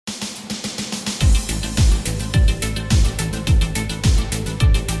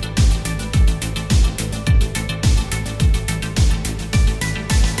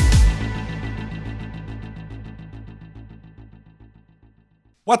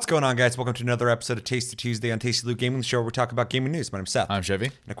What's going on, guys? Welcome to another episode of Tasty Tuesday on Tasty Loot Gaming, the show where we talk about gaming news. My name's Seth. I'm Chevy.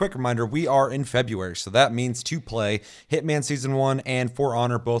 And a quick reminder, we are in February, so that means to play Hitman Season 1 and For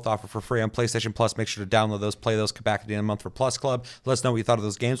Honor, both offer for free on PlayStation Plus. Make sure to download those, play those, come back at the end of the month for Plus Club. Let us know what you thought of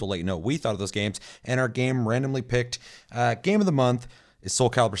those games. We'll let you know what we thought of those games. And our game randomly picked Game of the Month is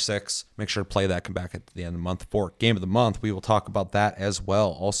Soul Calibur 6. Make sure to play that. Come back at the end of the month for Game of the Month. We will talk about that as well.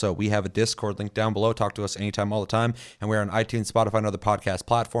 Also, we have a Discord link down below. Talk to us anytime, all the time. And we're on iTunes, Spotify, and other podcast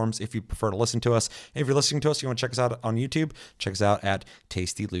platforms if you prefer to listen to us. And if you're listening to us, you want to check us out on YouTube, check us out at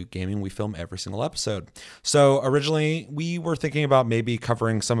Tasty Loot Gaming. We film every single episode. So originally, we were thinking about maybe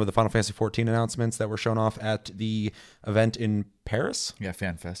covering some of the Final Fantasy XIV announcements that were shown off at the event in Paris. Yeah,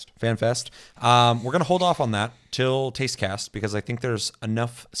 FanFest. We're going to hold off on that till Tastecast because I think there's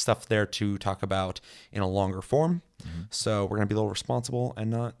enough stuff there to talk about in a longer form. Mm-hmm. So we're going to be a little responsible and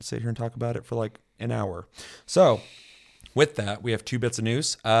not sit here and talk about it for like an hour. So with that, we have two bits of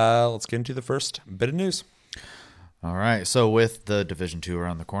news. Let's get into the first bit of news. All right. So with the Division 2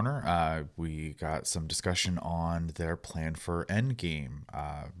 around the corner, we got some discussion on their plan for Endgame.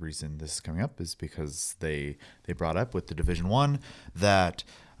 Reason this is coming up is because they brought up with the Division 1 that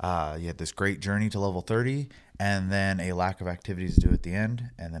you had this great journey to level 30 and then a lack of activities to do at the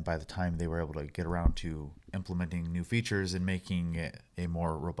end. And then by the time they were able to get around to implementing new features and making it a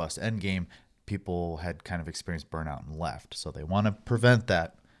more robust Endgame, people had kind of experienced burnout and left. So they want to prevent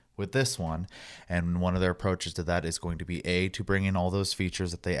that with this one, and one of their approaches to that is going to be to bring in all those features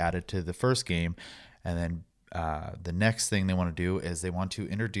that they added to the first game, and then the next thing they want to do is they want to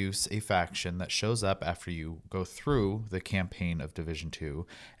introduce a faction that shows up after you go through the campaign of Division 2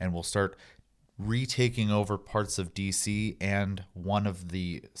 and will start retaking over parts of DC and one of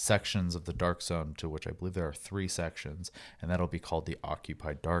the sections of the Dark Zone, to which I believe there are 3 sections, and that'll be called the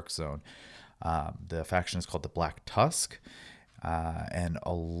Occupied Dark Zone. The faction is called the Black Tusk. And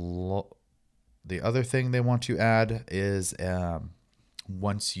the other thing they want to add is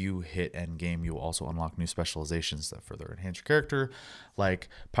once you hit endgame, you will also unlock new specializations that further enhance your character, like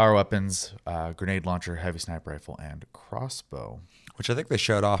power weapons, grenade launcher, heavy sniper rifle, and crossbow. Which I think they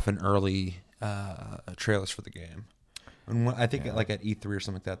showed off in early trailers for the game. And I think like at E3 or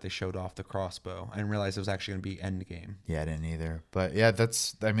something like that, they showed off the crossbow. I didn't realize it was actually going to be endgame. Yeah, I didn't either. But yeah,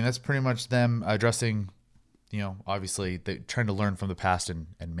 that's pretty much them addressing, obviously they're trying to learn from the past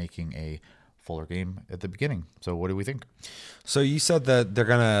and making a fuller game at the beginning. So what do we think? So you said that they're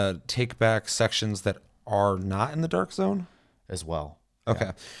going to take back sections that are not in the Dark Zone? As well.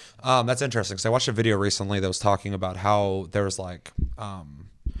 Okay. Yeah. That's interesting because I watched a video recently that was talking about how there was like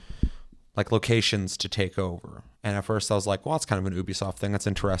locations to take over. And at first I was like, well, it's kind of an Ubisoft thing. That's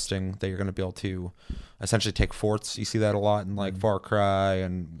interesting that you're going to be able to essentially take forts. You see that a lot in like Far Cry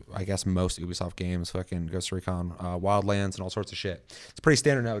and I guess most Ubisoft games, fucking Ghost Recon, Wildlands and all sorts of shit. It's pretty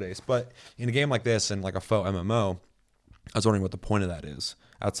standard nowadays. But in a game like this and like a faux MMO, I was wondering what the point of that is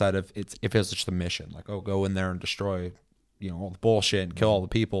outside of if it's just a mission. Like, oh, go in there and destroy, all the bullshit and kill all the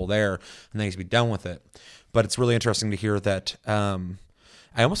people there and then you be done with it. But it's really interesting to hear that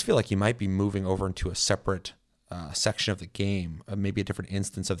I almost feel like you might be moving over into a separate section of the game, maybe a different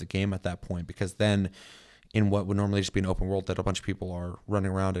instance of the game at that point, because then in what would normally just be an open world that a bunch of people are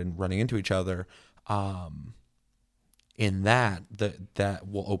running around and running into each other, in that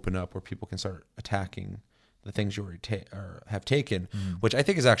will open up where people can start attacking the things you already have taken, which I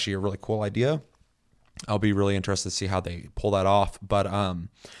think is actually a really cool idea. I'll be really interested to see how they pull that off, but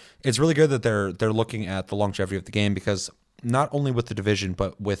it's really good that they're looking at the longevity of the game because not only with the Division,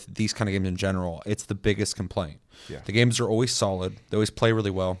 but with these kind of games in general, it's the biggest complaint. Yeah. The games are always solid. They always play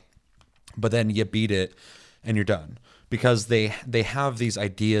really well. But then you beat it and you're done. Because they have these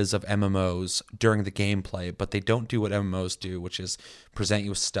ideas of MMOs during the gameplay, but they don't do what MMOs do, which is present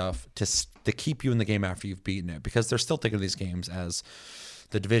you with stuff to keep you in the game after you've beaten it. Because they're still thinking of these games as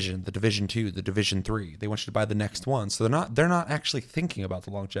the Division 2, the Division 3. They want you to buy the next one. So they're not actually thinking about the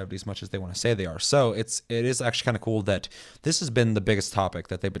longevity as much as they want to say they are. So it is actually kind of cool that this has been the biggest topic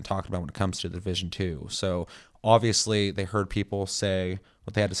that they've been talking about when it comes to the Division 2. So obviously they heard people say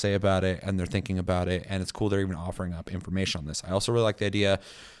what they had to say about it and they're thinking about it, and it's cool they're even offering up information on this. I also really like the idea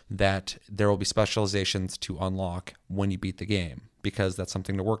that there will be specializations to unlock when you beat the game, because that's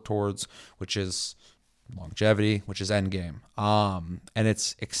something to work towards, which is longevity, which is endgame. And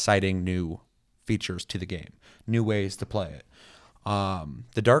it's exciting new features to the game, new ways to play it.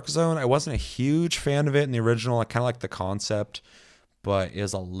 The Dark Zone, I wasn't a huge fan of it in the original. I kind of like the concept, but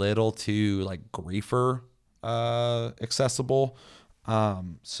is a little too like griefer accessible.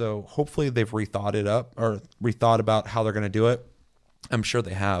 So hopefully they've rethought about how they're going to do it. I'm sure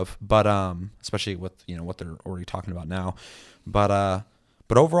they have, but especially with what they're already talking about now. But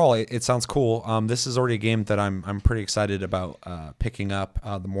But overall, it sounds cool. This is already a game that I'm pretty excited about picking up.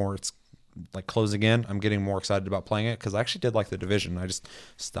 The more it's like closing in, I'm getting more excited about playing it because I actually did like The Division. I just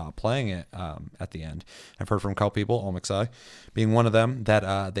stopped playing it at the end. I've heard from a couple people, Omixai being one of them,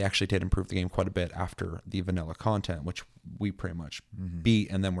 that they actually did improve the game quite a bit after the vanilla content, which we pretty much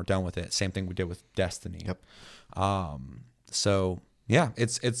beat, and then we're done with it. Same thing we did with Destiny. Yep. So yeah,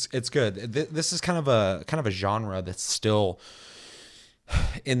 it's good. This is kind of a genre that's still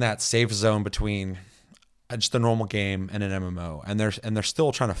in that safe zone between just a normal game and an MMO, and they're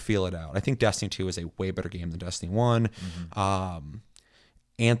still trying to feel it out. I think Destiny 2 is a way better game than Destiny 1.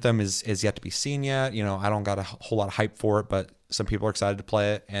 Anthem is yet to be seen yet. You know, I don't got a whole lot of hype for it, but some people are excited to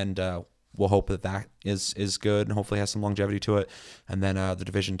play it, and we'll hope that is good and hopefully has some longevity to it. And then The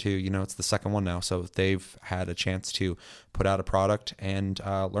Division 2, you know, it's the second one now, so they've had a chance to put out a product and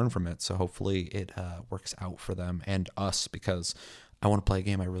learn from it. So hopefully it works out for them and us, because I want to play a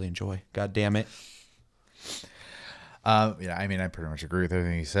game I really enjoy. God damn it. Yeah, I mean, I pretty much agree with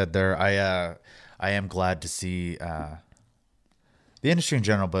everything you said there. I am glad to see the industry in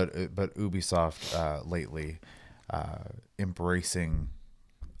general, but Ubisoft lately embracing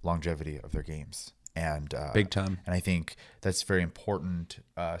longevity of their games, and big time. And I think that's very important,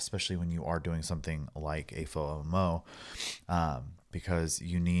 especially when you are doing something like a full MMO, because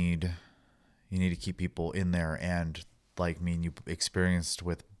you need to keep people in there. And like me and you experienced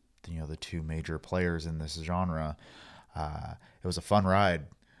with, you know, the two major players in this genre, it was a fun ride,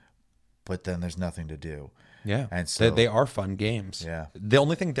 but then there's nothing to do. Yeah, and so they are fun games. Yeah, the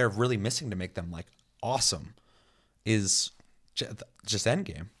only thing they're really missing to make them like awesome is just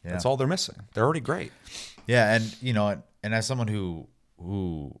Endgame. Yeah. That's all they're missing. They're already great. Yeah, and you know, and as someone who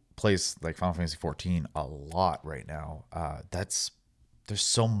plays like Final Fantasy 14 a lot right now, there's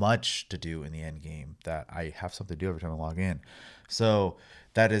so much to do in the end game that I have something to do every time I log in. So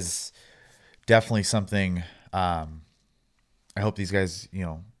that is definitely something. I hope these guys, you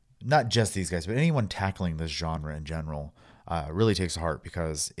know, not just these guys, but anyone tackling this genre in general, really takes to heart,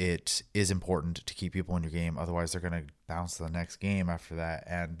 because it is important to keep people in your game. Otherwise, they're going to bounce to the next game after that.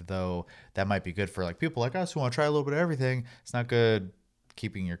 And though that might be good for like people like us who want to try a little bit of everything, it's not good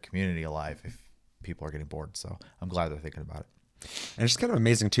keeping your community alive if people are getting bored. So I'm glad they're thinking about it. And it's kind of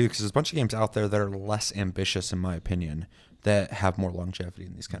amazing too, because there's a bunch of games out there that are less ambitious, in my opinion, that have more longevity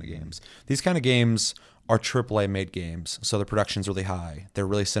in these kind of games. These kind of games are AAA made games, so the production's really high. They're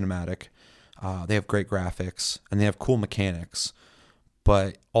really cinematic. They have great graphics, and they have cool mechanics.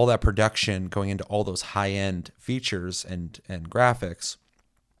 But all that production going into all those high end features and graphics,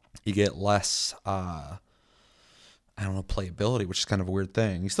 you get less. I don't know, playability, which is kind of a weird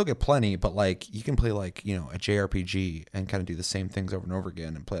thing. You still get plenty, but like you can play like, you know, a JRPG and kind of do the same things over and over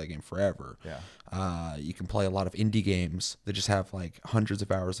again and play that game forever. Yeah. You can play a lot of indie games that just have like hundreds of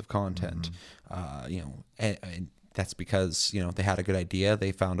hours of content. You know, and that's because, you know, they had a good idea.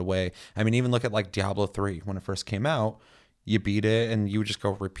 They found a way. I mean, even look at like Diablo 3 when it first came out. You beat it and you would just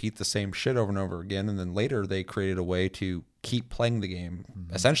go repeat the same shit over and over again. And then later they created a way to keep playing the game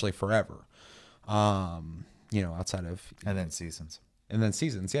essentially forever. You know, outside of... And then seasons.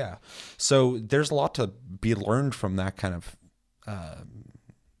 Yeah. So there's a lot to be learned from that kind of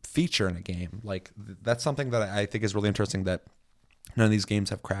feature in a game. Like, that's something that I think is really interesting that none of these games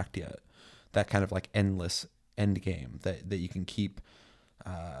have cracked yet. That kind of like endless end game that you can keep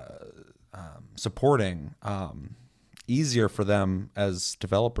supporting. Easier for them as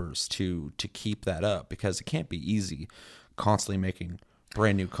developers to keep that up, because it can't be easy constantly making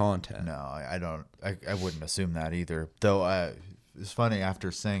brand new content. No, I don't. I wouldn't assume that either. Though it's funny,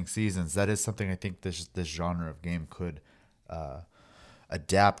 after saying seasons, that is something I think this genre of game could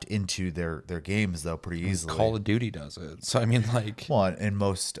adapt into their games though pretty easily. Call of Duty does it. So I mean, like, well, and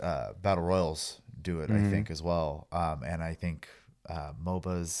most battle royals do it, I think, as well. And I think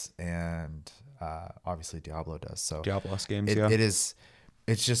MOBAs and obviously Diablo does. So Diablo-esque games,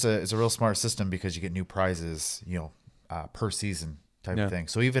 it's just it's a real smart system, because you get new prizes, you know, per season type of thing.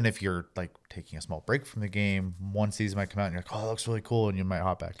 So even if you're like taking a small break from the game, one season might come out and you're like, oh, that looks really cool, and you might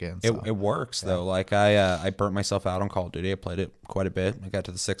hop back in. So. It works though. Like I burnt myself out on Call of Duty. I played it quite a bit. I got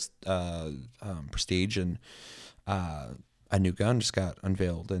to the 6th prestige, and a new gun just got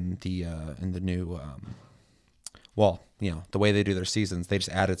unveiled in the new well, you know, the way they do their seasons, they just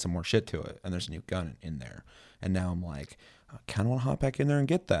added some more shit to it, and there's a new gun in there. And now I'm like, I kind of want to hop back in there and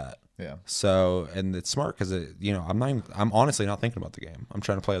get that. Yeah. So, and it's smart because you know, I'm honestly not thinking about the game. I'm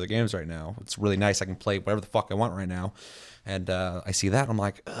trying to play other games right now. It's really nice. I can play whatever the fuck I want right now, and I see that I'm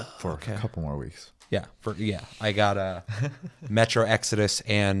like, for a couple more weeks. Yeah. I got Metro Exodus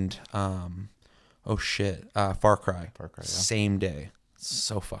and Far Cry. Far Cry. Yeah. Same day.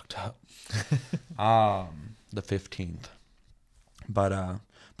 so fucked up. The 15th.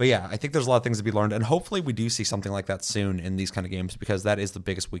 But yeah, I think there's a lot of things to be learned, and hopefully we do see something like that soon in these kind of games, because that is the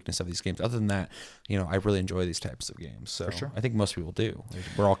biggest weakness of these games. Other than that, I really enjoy these types of games. So For sure. I think most people do.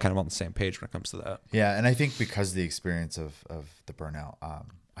 We're all kind of on the same page when it comes to that. Yeah, and I think because of the experience of the Burnout,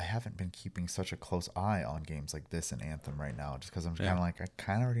 I haven't been keeping such a close eye on games like this and Anthem right now, just because I'm kind of like, I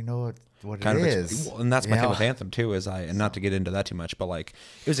kind of already know what it is. Well, and that's my thing with Anthem too, and not to get into that too much, but like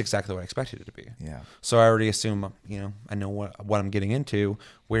it was exactly what I expected it to be. Yeah. So I already assume, I know what I'm getting into.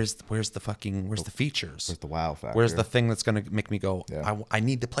 Where's the features? Where's the wow factor? Where's the thing that's going to make me go, Yeah. I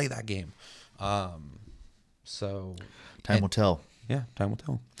need to play that game? So Time will tell. Yeah, time will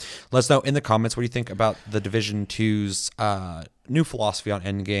tell. Let us know in the comments what do you think about the Division 2's new philosophy on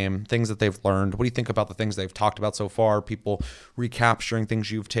endgame, things that they've learned. What do you think about the things they've talked about so far, people recapturing things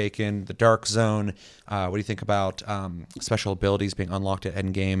you've taken, the Dark Zone? What do you think about special abilities being unlocked at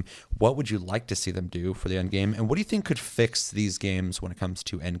endgame? What would you like to see them do for the endgame? And what do you think could fix these games when it comes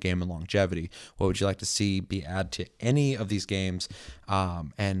to endgame and longevity? What would you like to see be added to any of these games?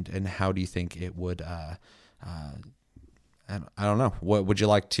 And how do you think it would... I don't know. What would you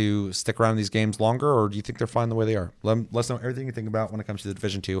like to stick around in these games longer, or do you think they're fine the way they are? Let us know everything you think about when it comes to the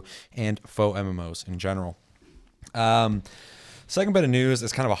Division 2 and faux MMOs in general. Second bit of news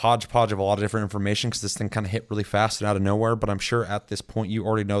is kind of a hodgepodge of a lot of different information, because this thing kind of hit really fast and out of nowhere, but I'm sure at this point you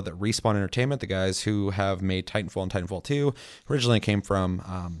already know that Respawn Entertainment, the guys who have made Titanfall and Titanfall 2, originally came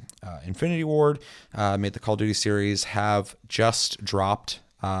from Infinity Ward, made the Call of Duty series, have just dropped,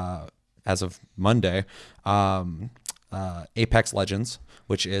 as of Monday, Apex Legends,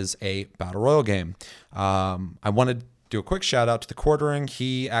 which is a battle royale game. I wanted to do a quick shout out to the Quartering.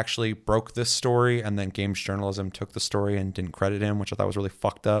 He actually broke this story, and then Games Journalism took the story and didn't credit him, which I thought was really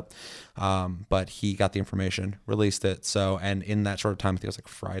fucked up. But he got the information, released it. So, and in that short time, I think it was like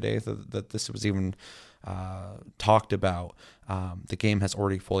Friday that this was even talked about. The game has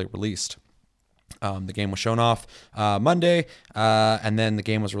already fully released. The game was shown off Monday, and then the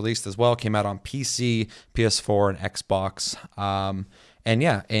game was released as well. Came out on PC, PS4, and Xbox. And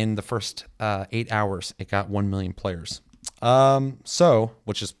yeah, in the first 8 hours, it got 1 million players.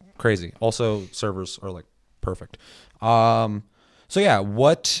 Which is crazy. Also, servers are like perfect. So yeah,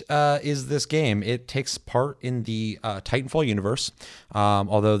 what is this game? It takes part in the Titanfall universe,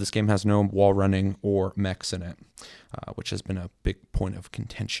 although this game has no wall running or mechs in it, which has been a big point of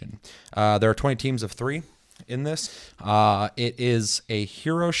contention. There are 20 teams of 3 in this. It is a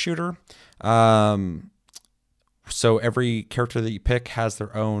hero shooter. So every character that you pick has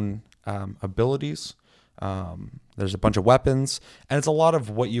their own abilities. There's a bunch of weapons, and it's a lot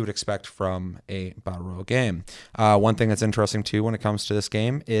of what you would expect from a battle royale game. One thing that's interesting too when it comes to this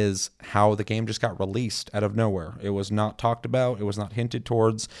game is how the game just got released out of nowhere. It was not talked about, it was not hinted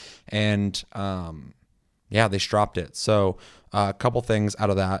towards, and they dropped it. So a couple things out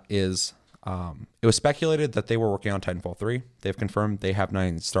of that is it was speculated that they were working on Titanfall 3. They've confirmed they have not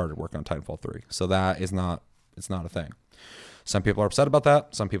even started working on Titanfall 3. So that is not, it's not a thing. Some people are upset about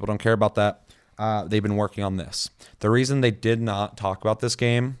that. Some people don't care about that. They've been working on this. The reason they did not talk about this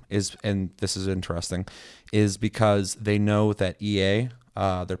game is, and this is interesting, is because they know that EA,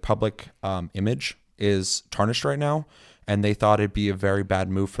 their public image is tarnished right now, and they thought it'd be a very bad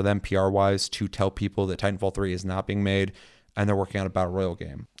move for them PR-wise to tell people that Titanfall 3 is not being made and they're working on a battle royale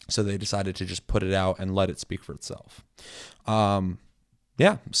game. So they decided to just put it out and let it speak for itself.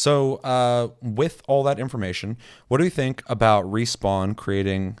 So with all that information, what do you think about Respawn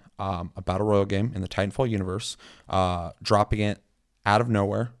creating a battle royale game in the Titanfall universe, dropping it out of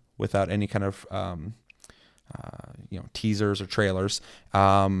nowhere without any kind of teasers or trailers?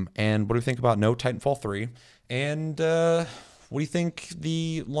 And what do you think about no Titanfall 3? And what do you think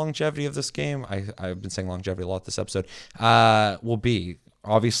the longevity of this game, I've been saying longevity a lot this episode, will be?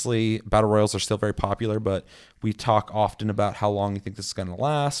 Obviously, battle royals are still very popular, but we talk often about how long you think this is going to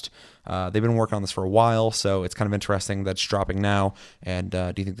last. They've been working on this for a while, so it's kind of interesting that it's dropping now. And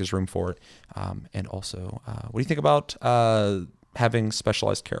do you think there's room for it? And also, what do you think about having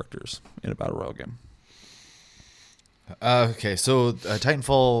specialized characters in a battle royale game? Okay, so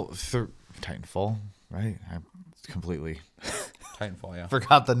Titanfall, right? I completely Titanfall, yeah.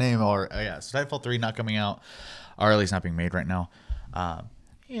 forgot the name. So Titanfall 3 not coming out, or at least not being made right now.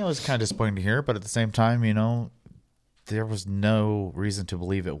 It's kind of disappointing to hear, but at the same time, there was no reason to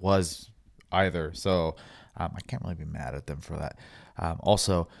believe it was either. So I can't really be mad at them for that.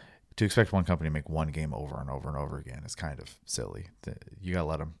 Also, to expect one company to make one game over and over and over again is kind of silly. You got to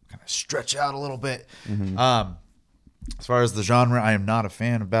let them kind of stretch out a little bit. Mm-hmm. As far as the genre, I am not a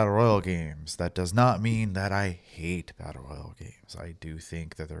fan of battle royale games. That does not mean that I hate battle royale games. I do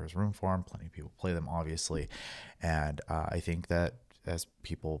think that there is room for them. Plenty of people play them, obviously, and I think that as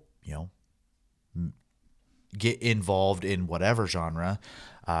people, get involved in whatever genre,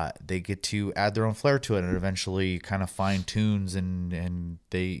 they get to add their own flair to it and eventually kind of fine tunes and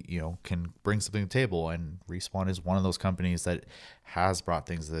they, can bring something to the table. And Respawn is one of those companies that has brought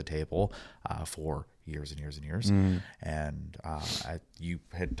things to the table for years and years and years. And you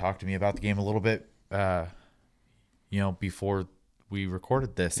had talked to me about the game a little bit, before we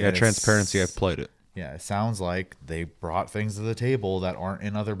recorded this. Yeah, transparency, I've played it. Yeah, it sounds like they brought things to the table that aren't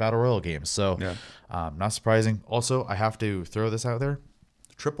in other battle royale games. So, not surprising. Also, I have to throw this out there.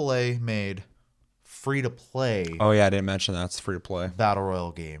 AAA made free-to-play. Oh, yeah, I didn't mention that. It's free-to-play. Battle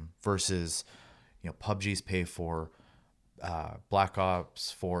royale game versus, PUBG's pay for. Black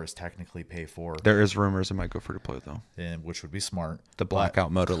Ops 4 is technically pay for. There is rumors it might go free-to-play, though. And which would be smart. The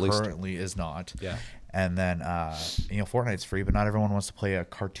blackout mode, at least. Currently is not. Yeah. And then, Fortnite's free, but not everyone wants to play a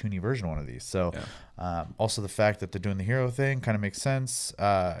cartoony version of one of these. So, also the fact that they're doing the hero thing kind of makes sense.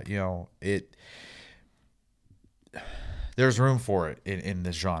 There's room for it in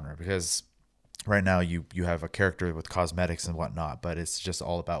this genre because right now you have a character with cosmetics and whatnot, but it's just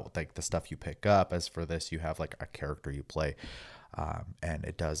all about like the stuff you pick up. As for this, you have like a character you play, and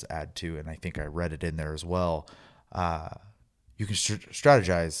it does add to, and I think I read it in there as well. You can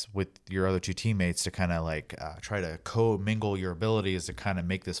strategize with your other two teammates to kind of like try to co-mingle your abilities to kind of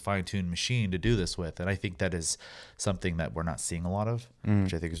make this fine-tuned machine to do this with. And I think that is something that we're not seeing a lot of,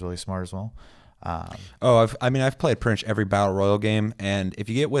 which I think is really smart as well. I've played pretty much every battle royale game, and if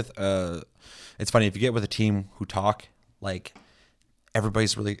you get with it's funny if you get with a team who talk, like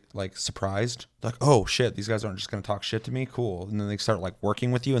everybody's really like surprised, like, oh shit, these guys aren't just gonna talk shit to me, cool, and then they start like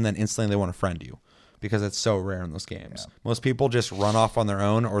working with you, and then instantly they want to friend you. Because it's so rare in those games. Yeah. Most people just run off on their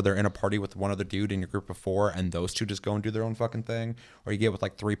own, or they're in a party with one other dude in your group of 4, and those two just go and do their own fucking thing. Or you get with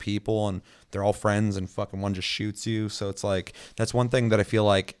like 3 people, and they're all friends, and fucking one just shoots you. So it's like, that's one thing that I feel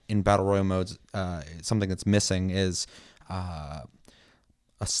like in Battle Royale modes, something that's missing is a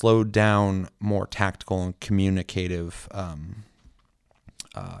slowed down, more tactical and communicative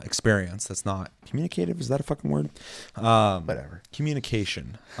experience. That's not communicative. Is that a fucking word? Whatever.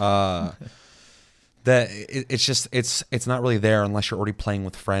 Communication. That it's not really there unless you're already playing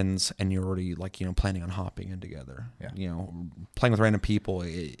with friends and you're already like, planning on hopping in together. Yeah. Playing with random people,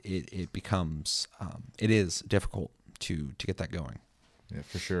 it becomes it is difficult to get that going. Yeah,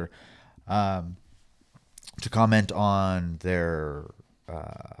 for sure. To comment on their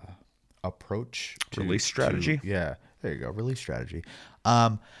approach to release strategy. Yeah, there you go. Release strategy.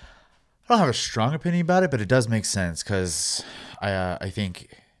 I don't have a strong opinion about it, but it does make sense because I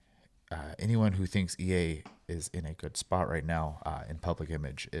think anyone who thinks EA is in a good spot right now in public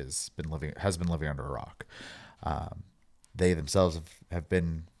image has been living under a rock. They themselves have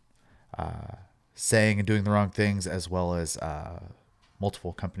been saying and doing the wrong things, as well as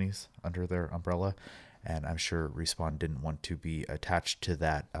multiple companies under their umbrella. And I'm sure Respawn didn't want to be attached to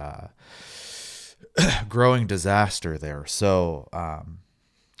that growing disaster there. So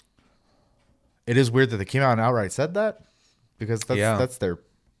it is weird that they came out and outright said that, because that's their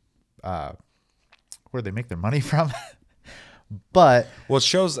where they make their money from. But it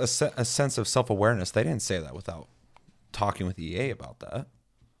shows a sense of self-awareness. They didn't say that without talking with EA about that.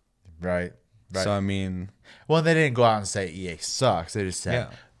 Right. So I mean, well, they didn't go out and say EA sucks. They just said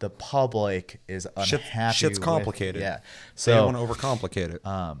the public is unhappy. Shit's complicated. So they don't want to overcomplicate it.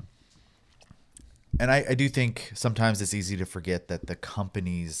 And I do think sometimes it's easy to forget that the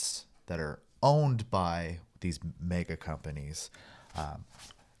companies that are owned by these mega companies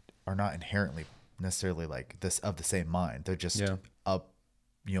are not inherently necessarily like this of the same mind. They're just a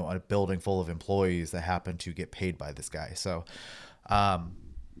building full of employees that happen to get paid by this guy. So,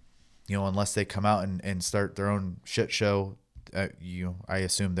 unless they come out and start their own shit show, I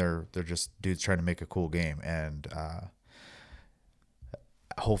assume they're just dudes trying to make a cool game, and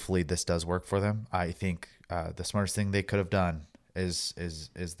hopefully this does work for them. I think the smartest thing they could have done is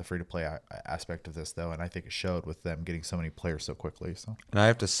the free to play aspect of this, though, and I think it showed with them getting so many players so quickly. So, and I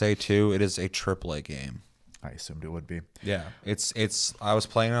have to say too, it is a AAA game. I assumed it would be. Yeah, it's. I was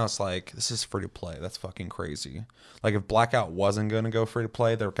playing and I was like, this is free to play. That's fucking crazy. Like if Blackout wasn't going to go free to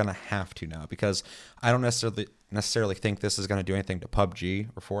play, they're going to have to now, because I don't necessarily think this is going to do anything to PUBG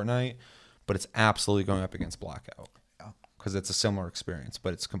or Fortnite, but it's absolutely going up against Blackout because it's a similar experience,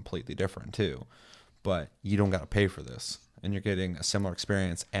 but it's completely different too. But you don't got to pay for this, and you're getting a similar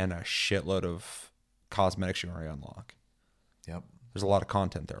experience and a shitload of cosmetics you already unlock. Yep. There's a lot of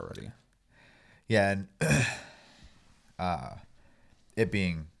content there already. Yeah, and it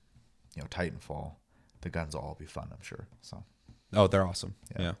being, Titanfall, the guns will all be fun, I'm sure. So. Oh, they're awesome.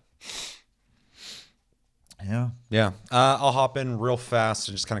 Yeah. Yeah. I'll hop in real fast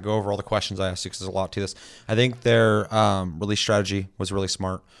and just kind of go over all the questions I asked you because there's a lot to this. I think their release strategy was really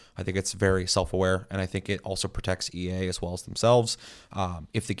smart. I think it's very self-aware, and I think it also protects EA as well as themselves.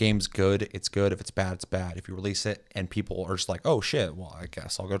 If the game's good, it's good. If it's bad, it's bad. If you release it and people are just like, oh, shit, well, I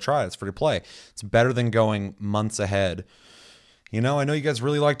guess I'll go try it. It's free to play. It's better than going months ahead. I know you guys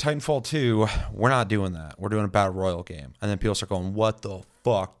really like Titanfall 2. We're not doing that. We're doing a Battle Royale game. And then people start going, what the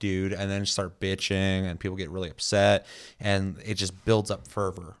fuck, dude? And then start bitching, and people get really upset, and it just builds up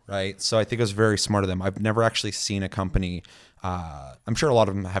fervor, right? So I think it was very smart of them. I've never actually seen a company, I'm sure a lot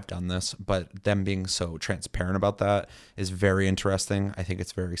of them have done this, but them being so transparent about that is very interesting. I think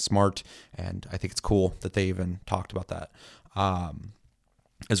it's very smart, and I think it's cool that they even talked about that.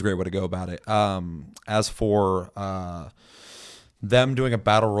 It's a great way to go about it. As for... them doing a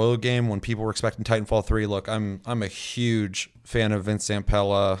battle royale game when people were expecting Titanfall 3. Look, I'm a huge fan of Vince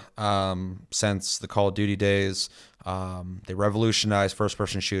Zampella since the Call of Duty days. They revolutionized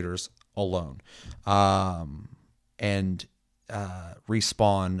first-person shooters alone. And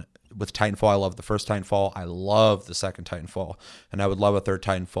Respawn with Titanfall, I love the first Titanfall. I love the second Titanfall. And I would love a third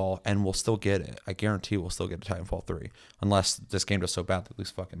Titanfall, and we'll still get it. I guarantee we'll still get a Titanfall 3 unless this game does so bad that we lose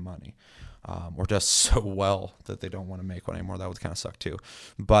fucking money. Or does so well that they don't want to make one anymore. That would kind of suck too.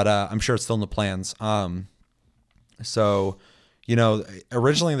 But I'm sure it's still in the plans. So,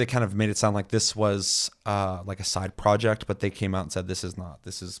 originally they kind of made it sound like this was like a side project, but they came out and said this is not.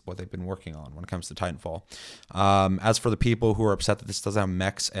 This is what they've been working on when it comes to Titanfall. As for the people who are upset that this doesn't have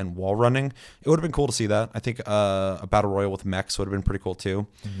mechs and wall running, it would have been cool to see that. I think a battle royale with mechs would have been pretty cool too.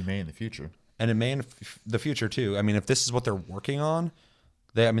 And you may in the future. And it may in the future too. I mean, if this is what they're working on.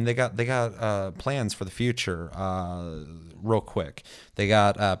 They got plans for the future real quick. They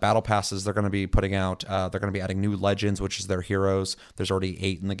got battle passes they're going to be putting out. They're going to be adding new legends, which is their heroes. There's already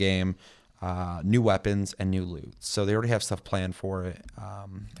 8 in the game. New weapons and new loot. So they already have stuff planned for it.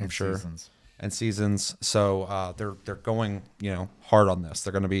 I'm sure. And seasons. So they're going hard on this.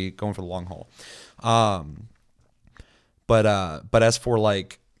 They're going to be going for the long haul. But as for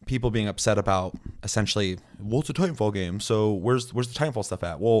like people being upset about essentially, well, it's a Titanfall game, so where's the Titanfall stuff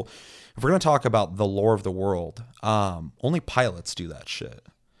at? Well, if we're going to talk about the lore of the world, only pilots do that shit.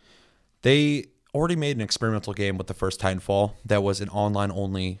 They already made an experimental game with the first Titanfall that was an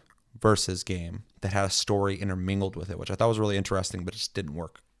online-only versus game that had a story intermingled with it, which I thought was really interesting, but it just didn't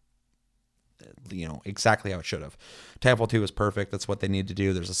work exactly how it should have. Titanfall 2 was perfect. That's what they need to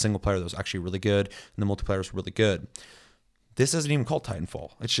do. There's a single player that was actually really good, and the multiplayer was really good. This isn't even called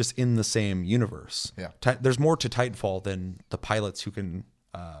Titanfall. It's just in the same universe. Yeah. There's more to Titanfall than the pilots who can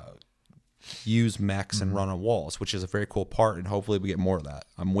use mechs and run on walls, which is a very cool part, and hopefully we get more of that.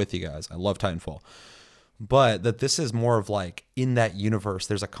 I'm with you guys. I love Titanfall. But that this is more of like, in that universe,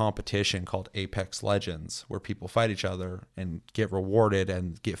 there's a competition called Apex Legends where people fight each other and get rewarded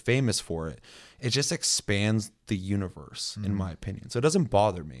and get famous for it. It just expands the universe, in my opinion. So it doesn't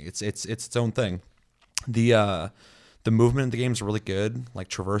bother me. It's its own thing. The movement in the game is really good. Like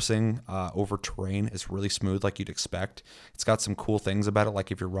traversing over terrain is really smooth, like you'd expect. It's got some cool things about it.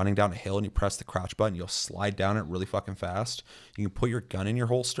 Like if you're running down a hill and you press the crouch button, you'll slide down it really fucking fast. You can put your gun in your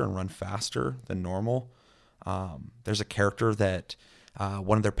holster and run faster than normal. There's a character that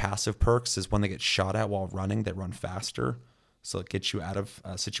one of their passive perks is when they get shot at while running, they run faster. So it gets you out of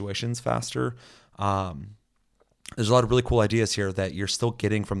situations faster. There's a lot of really cool ideas here that you're still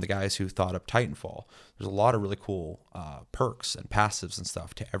getting from the guys who thought up Titanfall. There's a lot of really cool perks and passives and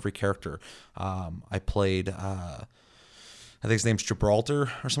stuff to every character. I played, I think his name's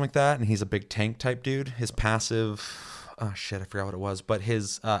Gibraltar or something like that, and he's a big tank type dude. His passive, oh shit, I forgot what it was, but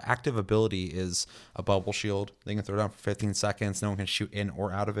his active ability is a bubble shield. They can throw it down for 15 seconds. No one can shoot in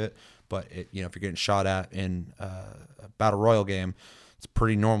or out of it. But if you're getting shot at in a battle royale game, it's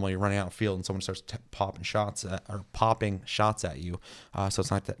pretty normal. You're running out of field and someone starts popping shots at you. So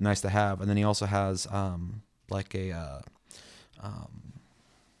it's nice to have. And then he also has like a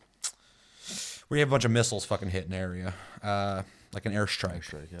where you have a bunch of missiles fucking hit an area, like an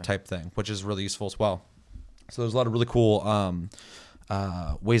airstrike type thing, which is really useful as well. So there's a lot of really cool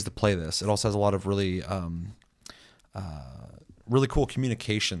ways to play this. It also has a lot of really really cool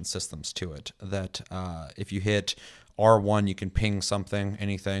communication systems to it that if you hit R1, you can ping something,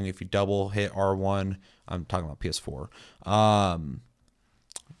 anything. If you double hit R1, I'm talking about PS4,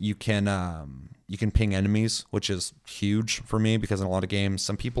 you can ping enemies, which is huge for me because in a lot of games,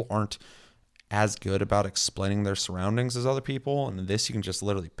 some people aren't as good about explaining their surroundings as other people. And in this, you can just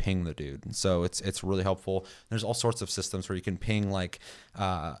literally ping the dude. And so it's really helpful. There's all sorts of systems where you can ping like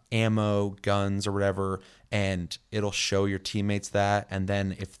ammo, guns, or whatever, and it'll show your teammates that. And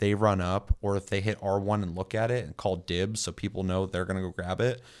then if they run up or if they hit R1 and look at it and call dibs so people know they're going to go grab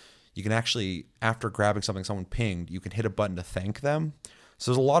it, you can actually, after grabbing something someone pinged, you can hit a button to thank them.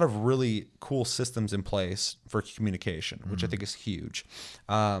 So there's a lot of really cool systems in place for communication, which I think is huge.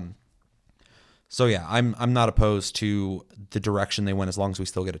 So yeah, I'm not opposed to the direction they went as long as we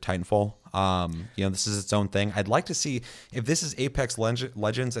still get a Titanfall. This is its own thing. I'd like to see if this is Apex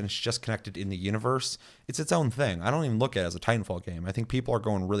Legends and it's just connected in the universe, it's its own thing. I don't even look at it as a Titanfall game. I think people are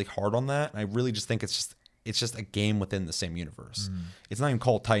going really hard on that. And I really just think it's just a game within the same universe. It's not even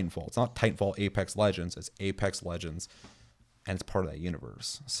called Titanfall. It's not Titanfall Apex Legends. It's Apex Legends, and it's part of that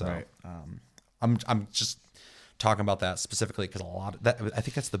universe. So Right. I'm just talking about that specifically because I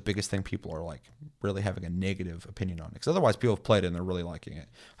think that's the biggest thing people are like really having a negative opinion on it. Because otherwise, people have played it and they're really liking it.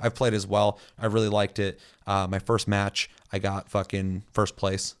 I've played as well. I really liked it. My first match, I got fucking first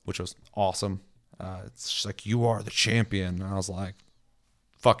place, which was awesome. It's just like, you are the champion, and I was like,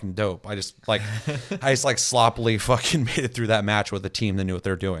 fucking dope. I just sloppily fucking made it through that match with a team that knew what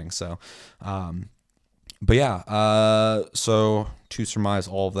they're doing. So, but yeah, so to surmise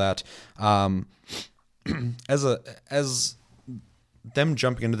all of that, as them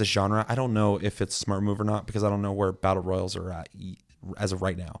jumping into this genre, I don't know if it's a smart move or not, because I don't know where battle royals are at as of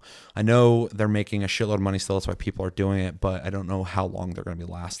right now. I know they're making a shitload of money still, that's why people are doing it, but I don't know how long they're going to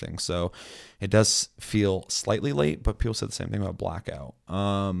be lasting. So it does feel slightly late, but people said the same thing about Blackout.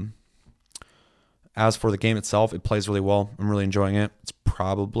 As for the game itself, it plays really well. I'm really enjoying it. It's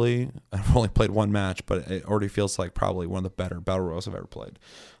probably, I've only played one match, but it already feels like probably one of the better battle royals I've ever played.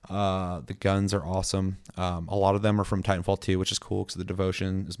 The guns are awesome. A lot of them are from Titanfall 2, which is cool because the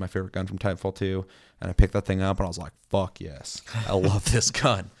Devotion is my favorite gun from Titanfall 2. And I picked that thing up and I was like, fuck yes, I love this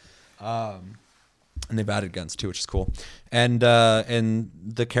gun. And they've added guns too, which is cool. And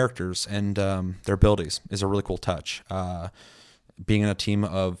the characters and their abilities is a really cool touch. Being in a team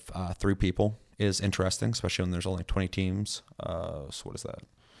of 3 people is interesting, especially when there's only 20 teams. So what is that?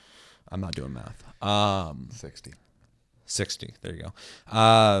 I'm not doing math. 60. There you go.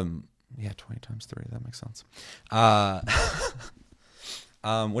 Yeah, 20 times 3. That makes sense.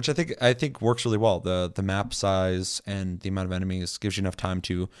 Which I think works really well. The map size and the amount of enemies gives you enough time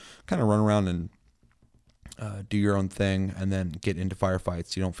to kind of run around and do your own thing, and then get into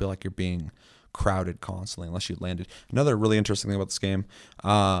firefights. You don't feel like you're being crowded constantly unless you landed. Another really interesting thing about this game,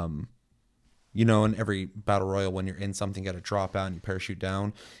 in every battle royal, when you're in something, you got to drop out and you parachute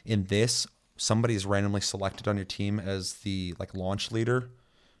down. In this, somebody is randomly selected on your team as the launch leader,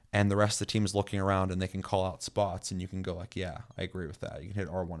 and the rest of the team is looking around and they can call out spots, and you can go like, yeah, I agree with that. You can hit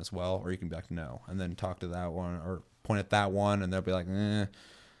R1 as well, or you can be like, no, and then talk to that one or point at that one, and they'll be like, eh.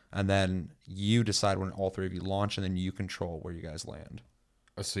 And then you decide when all 3 of you launch, and then you control where you guys land.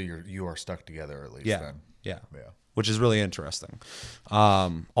 So you are stuck together at least. Yeah. Then. Yeah. Which is really interesting.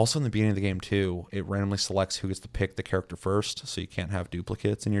 Also, in the beginning of the game too, it randomly selects who gets to pick the character first, so you can't have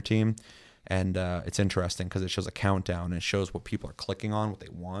duplicates in your team. And it's interesting because it shows a countdown and it shows what people are clicking on, what they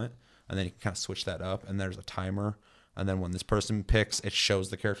want, and then you can kind of switch that up. And there's a timer, and then when this person picks, it shows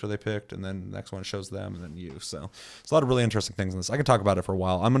the character they picked, and then the next one shows them, and then you. So it's a lot of really interesting things in this. I can talk about it for a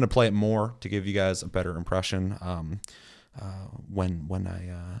while. I'm going to play it more to give you guys a better impression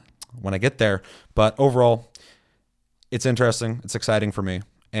when I get there. But overall, it's interesting. It's exciting for me.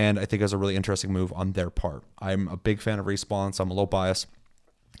 And I think it was a really interesting move on their part. I'm a big fan of Respawn, so I'm a little biased.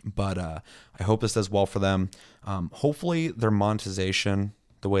 But I hope this does well for them. Hopefully their monetization,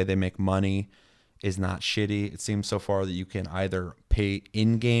 the way they make money, is not shitty. It seems so far that you can either pay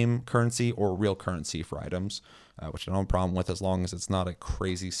in-game currency or real currency for items, which I don't have a problem with as long as it's not a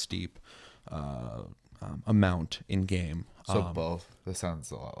crazy steep amount in-game. So both. This sounds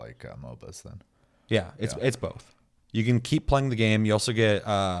a lot like MOBAs then. Yeah, it's both. You can keep playing the game. You also get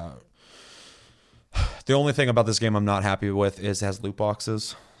the only thing about this game I'm not happy with is it has loot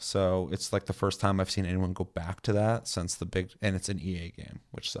boxes. So it's like the first time I've seen anyone go back to that since and it's an EA game,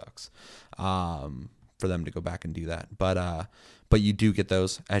 which sucks for them to go back and do that. But you do get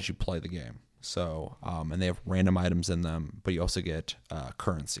those as you play the game. So and they have random items in them, but you also get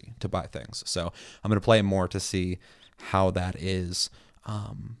currency to buy things. So I'm going to play it more to see how that is.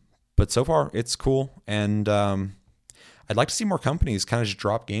 But so far it's cool. And I'd like to see more companies kind of just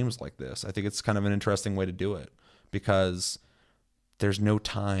drop games like this. I think it's kind of an interesting way to do it because there's no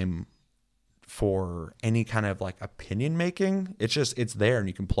time for any kind of opinion making. It's there and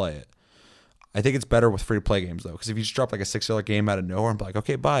you can play it. I think it's better with free to play games though, because if you just drop like a $6 game out of nowhere and be like,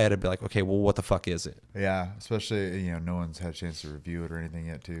 okay, buy it, I'd be like, okay, well, what the fuck is it? Yeah, especially no one's had a chance to review it or anything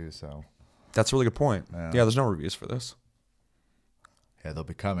yet too. So That's a really good point. Yeah. Yeah, there's no reviews for this. yeah, they'll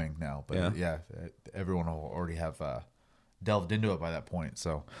be coming now. But yeah, everyone will already have delved into it by that point.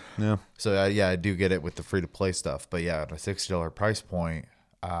 So Yeah. yeah, I do get it with the free to play stuff. But yeah, at a $60 price point,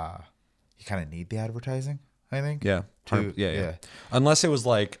 you kind of need the advertising. I think. Yeah. To- Yeah. Unless it was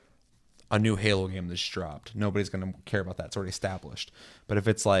like a new Halo game that just dropped. Nobody's going to care about that. It's already established. But if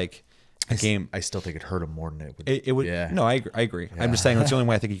it's like a game, I still think it hurt them more than it would. it would. Yeah. No, I agree. I'm just saying that's the only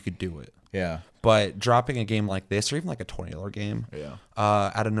way I think you could do it. Yeah. But dropping a game like this, or even like a $20 game, Yeah.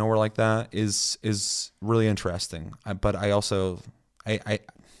 out of nowhere like that is really interesting. But I also,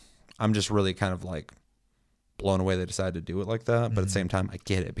 I'm just really kind of like blown away they decided to do it like that. But at the same time, I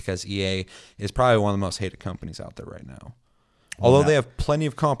get it because EA is probably one of the most hated companies out there right now. Although they have plenty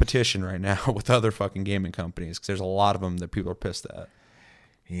of competition right now with other fucking gaming companies, because there's a lot of them that people are pissed at.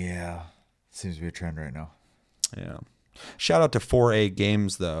 Yeah. Seems to be a trend right now. Yeah. Shout out to 4A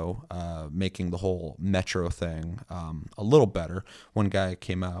Games, though, making the whole Metro thing a little better. One guy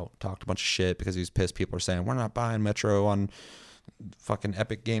came out, talked a bunch of shit because he was pissed. People are saying, we're not buying Metro on fucking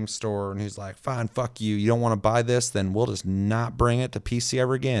Epic Game Store. And he's like, fine, fuck you. You don't want to buy this? Then we'll just not bring it to PC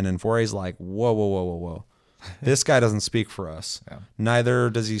ever again. And 4A's like, whoa. This guy doesn't speak for us. Yeah. Neither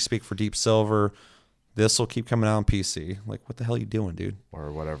does he speak for Deep Silver. This will keep coming out on PC. Like, what the hell are you doing, dude?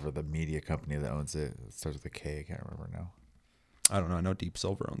 Or whatever the media company that owns it. It starts with a K. I can't remember now. I don't know. I know Deep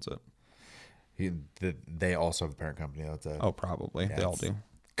Silver owns it. They also have the parent company. That's a Oh, probably. They all do.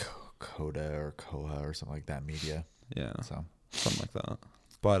 Coda or Koha or something like that. Media. Yeah. So Something like that.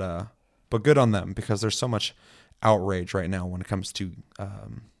 But good on them, because there's so much outrage right now when it comes to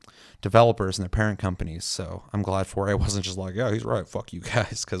developers and their parent companies. So I'm glad 4A wasn't just like, yeah, he's right, fuck you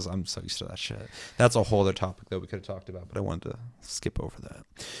guys, because I'm so used to that shit. That's a whole other topic that we could have talked about, but I wanted to skip over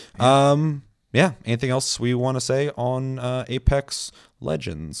that. Yeah. Anything else we want to say on Apex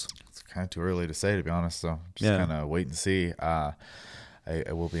Legends? it's kind of too early to say, to be honest. So just Yeah. kind of wait and see. I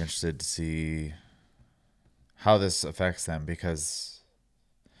will be interested to see how this affects them, because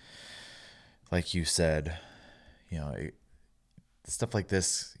like you said, stuff like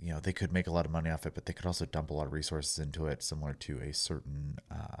this, they could make a lot of money off it, but they could also dump a lot of resources into it, similar to a certain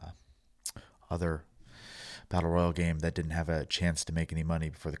other battle royale game that didn't have a chance to make any money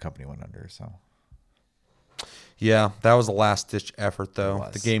before the company went under. So Yeah, that was a last ditch effort though. It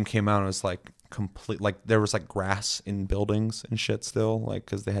was. The game came out and it was like complete, like there was like grass in buildings and shit still, like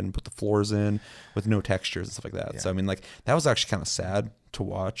because they hadn't put the floors in with no textures and stuff like that. Yeah. So I mean, like that was actually kind of sad to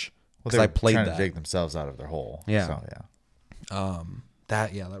watch well, because they I were played trying that. to dig themselves out of their hole. Yeah. So yeah.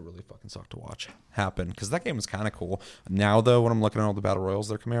 That really fucking sucked to watch happen, because that game was kind of cool. Now though, when I'm looking at all the battle royals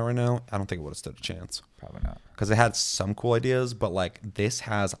that are coming out right now, I don't think it would have stood a chance. Probably not. Because it had some cool ideas, but like this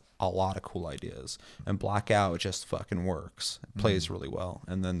has a lot of cool ideas, and Blackout just fucking works. It plays really well,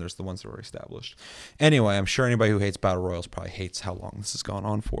 and then there's the ones that are established. Anyway, I'm sure anybody who hates battle royals probably hates how long this has gone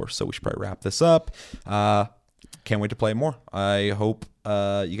on for, so we should probably wrap this up. Can't wait to play more. I hope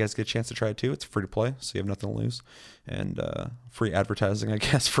you guys get a chance to try it too. It's free to play, so you have nothing to lose, and free advertising, I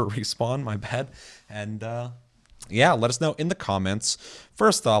guess, for Respawn. My bad. And yeah, let us know in the comments.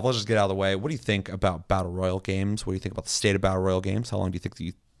 First off, let's just get out of the way. What do you think about battle royale games? What do you think about the state of battle royale games? How long do you think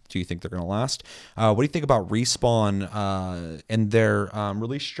they're going to last? What do you think about Respawn and their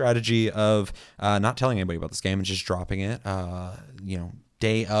release strategy of not telling anybody about this game and just dropping it?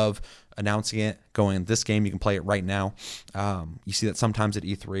 Day of announcing it, going, this game, you can play it right now. You see that sometimes at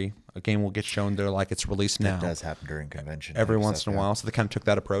E3, a game will get shown, they're like, it's released now. It does happen during convention. Every type once stuff, in a yeah. while. So they kind of took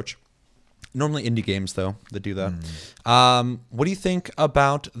that approach. Normally indie games, though, that do that. What do you think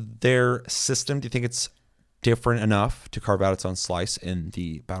about their system? Do you think it's different enough to carve out its own slice in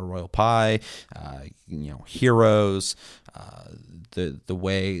the battle royale pie? Heroes, the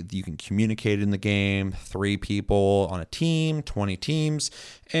way that you can communicate in the game, 3 people on a team, 20 teams,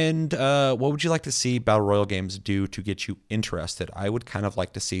 and what would you like to see battle royale games do to get you interested? I would kind of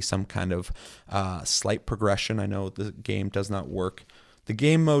like to see some kind of slight progression. I know the game does not work. The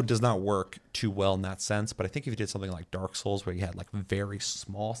game mode does not work too well in that sense, but I think if you did something like Dark Souls where you had like very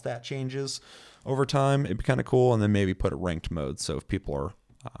small stat changes over time, it'd be kind of cool, and then maybe put a ranked mode. So if people are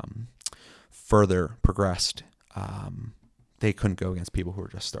further progressed, they couldn't go against people who are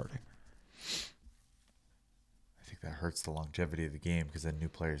just starting. I think that hurts the longevity of the game, because then new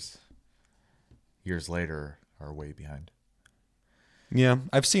players years later are way behind. Yeah,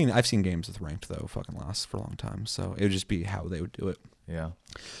 I've seen games with ranked though fucking last for a long time, so it would just be how they would do it. Yeah.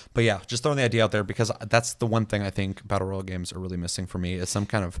 But yeah, just throwing the idea out there because that's the one thing I think battle royale games are really missing for me is some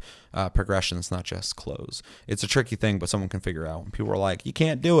kind of progression. It's not just close. It's a tricky thing, but someone can figure out. And people are like, you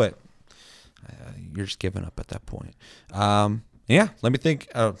can't do it. You're just giving up at that point. Yeah, let me think.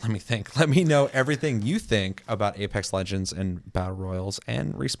 Let me know everything you think about Apex Legends and Battle Royals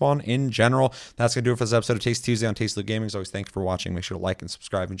and Respawn in general. That's going to do it for this episode of Tasty Tuesday on Tasty Loot Gaming. As always, thank you for watching. Make sure to like and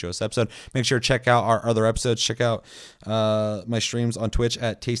subscribe and enjoy this episode. Make sure to check out our other episodes. Check out my streams on Twitch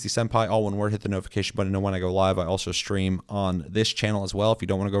at Tasty Senpai, all one word. Hit the notification button to know when I go live. I also stream on this channel as well. If you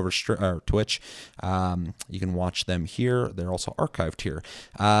don't want to go over to Twitch, you can watch them here. They're also archived here.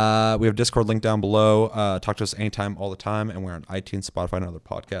 We have Discord link down below. Talk to us anytime, all the time, and we're on iTunes, Spotify, and other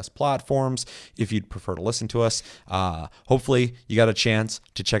podcast platforms if you'd prefer to listen to us. Hopefully you got a chance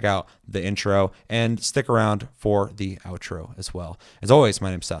to check out the intro and stick around for the outro as well. As always,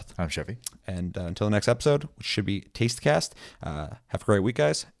 my name's Seth. I'm Chevy. And until the next episode, which should be Tastecast, have a great week,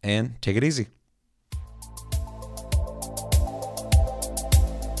 guys, and take it easy.